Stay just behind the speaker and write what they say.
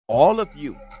All of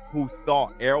you who saw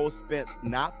Errol Spence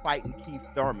not fighting Keith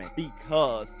Thurman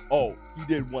because, oh, he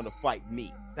didn't want to fight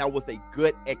me. That was a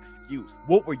good excuse.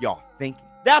 What were y'all thinking?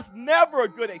 That's never a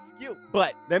good excuse.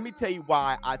 But let me tell you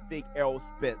why I think Errol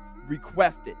Spence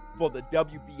requested for the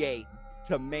WBA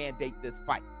to mandate this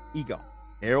fight. Ego.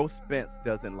 Errol Spence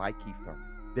doesn't like Keith Thurman.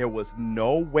 There was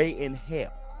no way in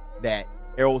hell that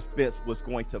Errol Spence was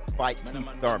going to fight Keith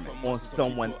Thurman on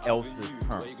someone else's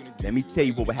terms. Let me tell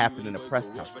you what would happen in the press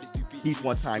conference. Keith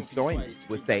one time throwing me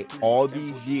would say, all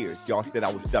these years, y'all said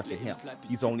I was ducking him.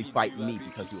 He's only fighting me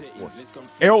because he was forced.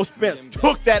 Errol Spence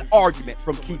took that argument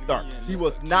from Keith Thurman. He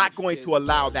was not going to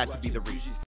allow that to be the reason.